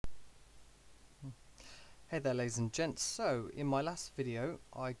Hey there ladies and gents, so in my last video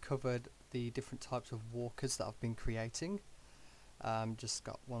I covered the different types of walkers that I've been creating. Just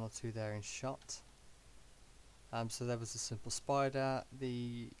got one or two there in shot. So there was a simple spider,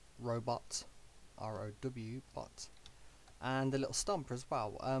 the robot, R-O-W bot, and the little stomper as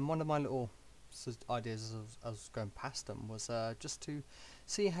well. One of my little ideas as I was going past them was just to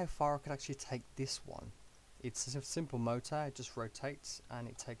see how far I could actually take this one. It's a simple motor, it just rotates and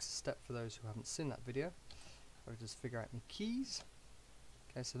it takes a step. For those who haven't seen that video, I'll just figure out my keys.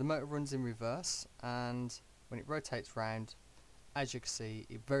 Okay, so the motor runs in reverse, and when it rotates round, as you can see,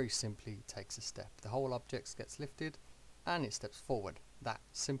 it very simply takes a step. The whole object gets lifted and it steps forward. That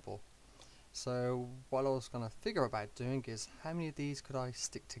simple. So what I was going to figure about doing is how many of these could I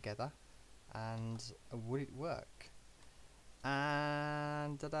stick together and would it work?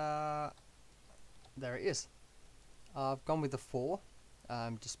 And ta-da! There it is. I've gone with the 4.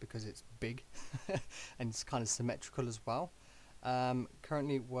 Just because it's big and it's kind of symmetrical as well.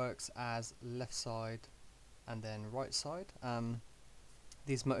 Currently it works as left side and then right side.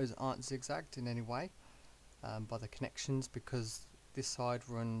 These motors aren't zigzagged in any way by the connections, because this side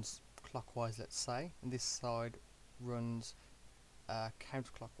runs clockwise, let's say, and this side runs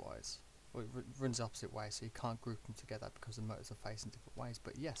counterclockwise, or it runs the opposite way, so you can't group them together because the motors are facing different ways.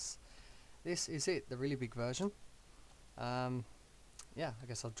 But yes, this is it, the really big version. Yeah, I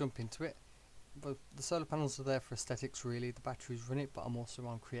guess I'll jump into it. But the solar panels are there for aesthetics really, the batteries run it, but I'm also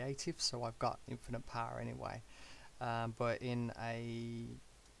on creative, so I've got infinite power anyway. But in a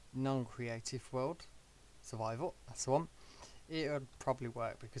non-creative world, survival, that's the one, it would probably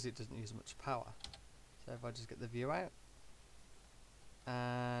work because it doesn't use much power. So if I just get the view out,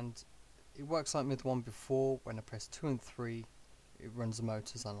 and it works like with the one before. When I press 2 and 3, it runs the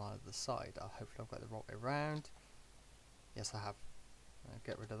motors on either side. Hopefully I've got the right way around. Yes, I have.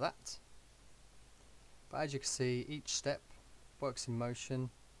 Get rid of that. But as you can see, each step works in motion.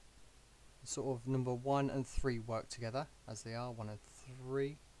 Sort of number 1 and 3 work together as they are, 1 and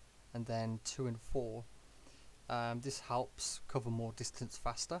 3, and then 2 and 4. This helps cover more distance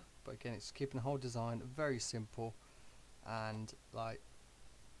faster, but again it's keeping the whole design very simple and like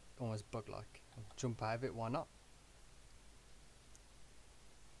almost bug-like. Jump out of it, why not?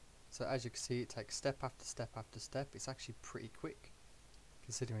 So as you can see, it takes step after step after step. It's actually pretty quick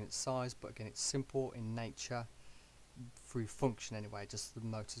considering its size, but again it's simple in nature through function anyway, just the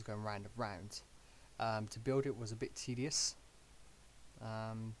motors going round and round. To build it was a bit tedious,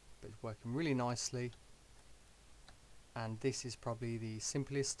 but it's working really nicely, and this is probably the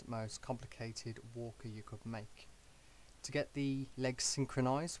simplest, most complicated walker you could make. To get the legs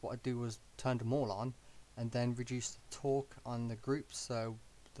synchronized, what I do was turn them all on and then reduce the torque on the groups. So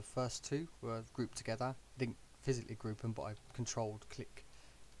the first 2 were grouped together. I didn't physically group them, but I controlled click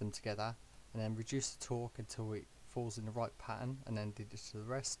them together, and then reduce the torque until it falls in the right pattern, and then did it to the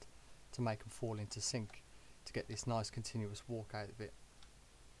rest to make them fall into sync to get this nice continuous walk out of it.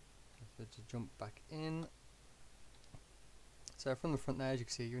 So to jump back in, so from the front there, as you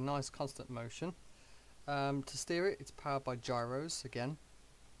can see, you're in nice constant motion. To steer it, it's powered by gyros again.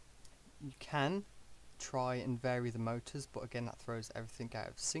 You can try and vary the motors, but again that throws everything out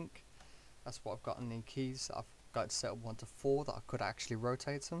of sync. That's what I've got on the keys. I've got to set up 1 to 4 that I could actually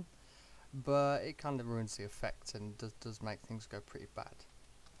rotate them, but it kind of ruins the effect and does make things go pretty bad.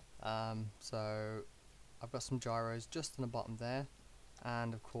 So I've got some gyros just on the bottom there,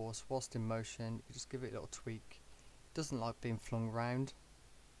 and of course whilst in motion you just give it a little tweak. It doesn't like being flung around,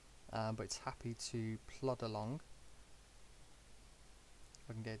 but it's happy to plod along.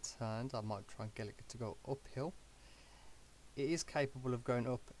 If I can get it turned, I might try and get it to go uphill. It is capable of going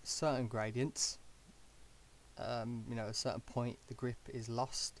up certain gradients. You know, at a certain point the grip is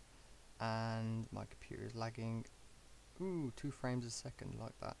lost, and my computer is lagging. 2 frames a second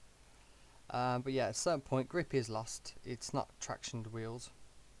like that. But yeah, at a certain point grip is lost. It's not tractioned wheels,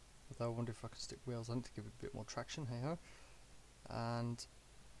 although I wonder if I could stick wheels on to give it a bit more traction. Hey ho. And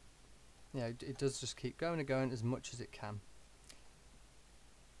yeah, it does just keep going and going as much as it can.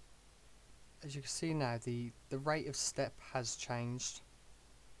 As you can see now, the rate of step has changed.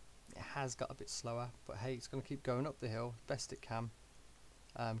 It has got a bit slower, but hey, it's going to keep going up the hill best it can,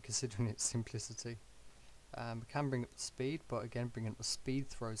 considering its simplicity. We can bring up the speed, but again, bringing up the speed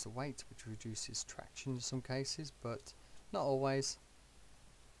throws the weight, which reduces traction in some cases, but not always.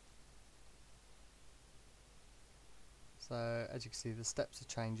 So as you can see, the steps are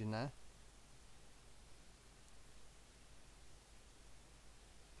changing there,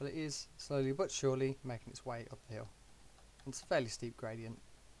 but it is slowly but surely making its way up the hill. And it's a fairly steep gradient,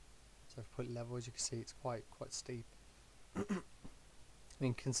 so if I put it level, as you can see, it's quite steep. I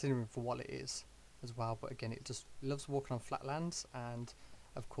mean, considering for what it is, as well, but again it just loves walking on flat lands and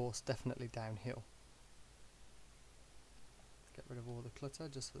of course definitely downhill. Get rid of all the clutter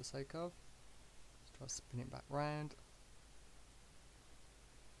just for the sake of. Let's try to spin it back round.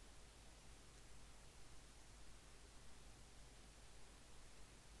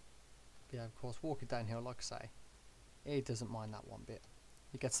 Yeah, of course walking downhill, like I say, he doesn't mind that one bit.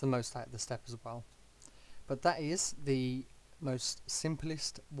 He gets the most out of the step as well. But that is the most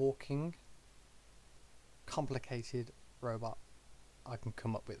simplest walking complicated robot I can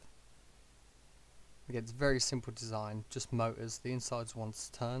come up with. Again, it's very simple design, just motors. The inside's ones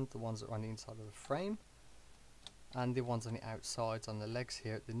turned, the ones that are on the inside of the frame, and the ones on the outsides on the legs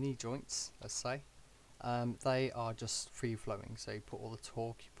here at the knee joints, let's say, they are just free flowing. So you put all the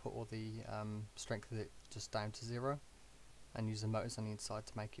torque, you put all the strength of it just down to 0, and use the motors on the inside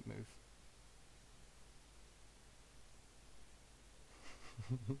to make it move.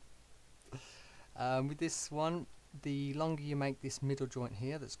 With this one, the longer you make this middle joint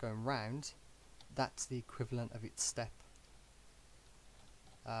here that's going round, that's the equivalent of its step.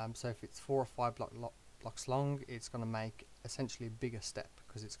 So if it's 4 or 5 blocks long, it's going to make essentially a bigger step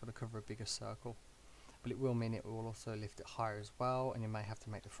because it's going to cover a bigger circle. But it will mean it will also lift it higher as well, and you may have to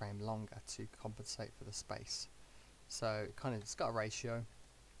make the frame longer to compensate for the space. So it's got a ratio,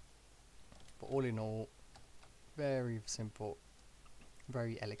 but all in all, very simple,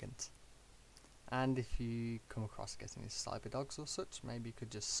 very elegant. And if you come across getting these cyber dogs or such, maybe you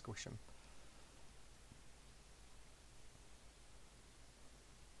could just squish them.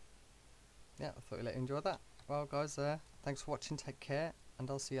 Yeah, I thought you'd let you enjoy that. Well guys, thanks for watching, take care, and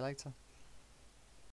I'll see you later.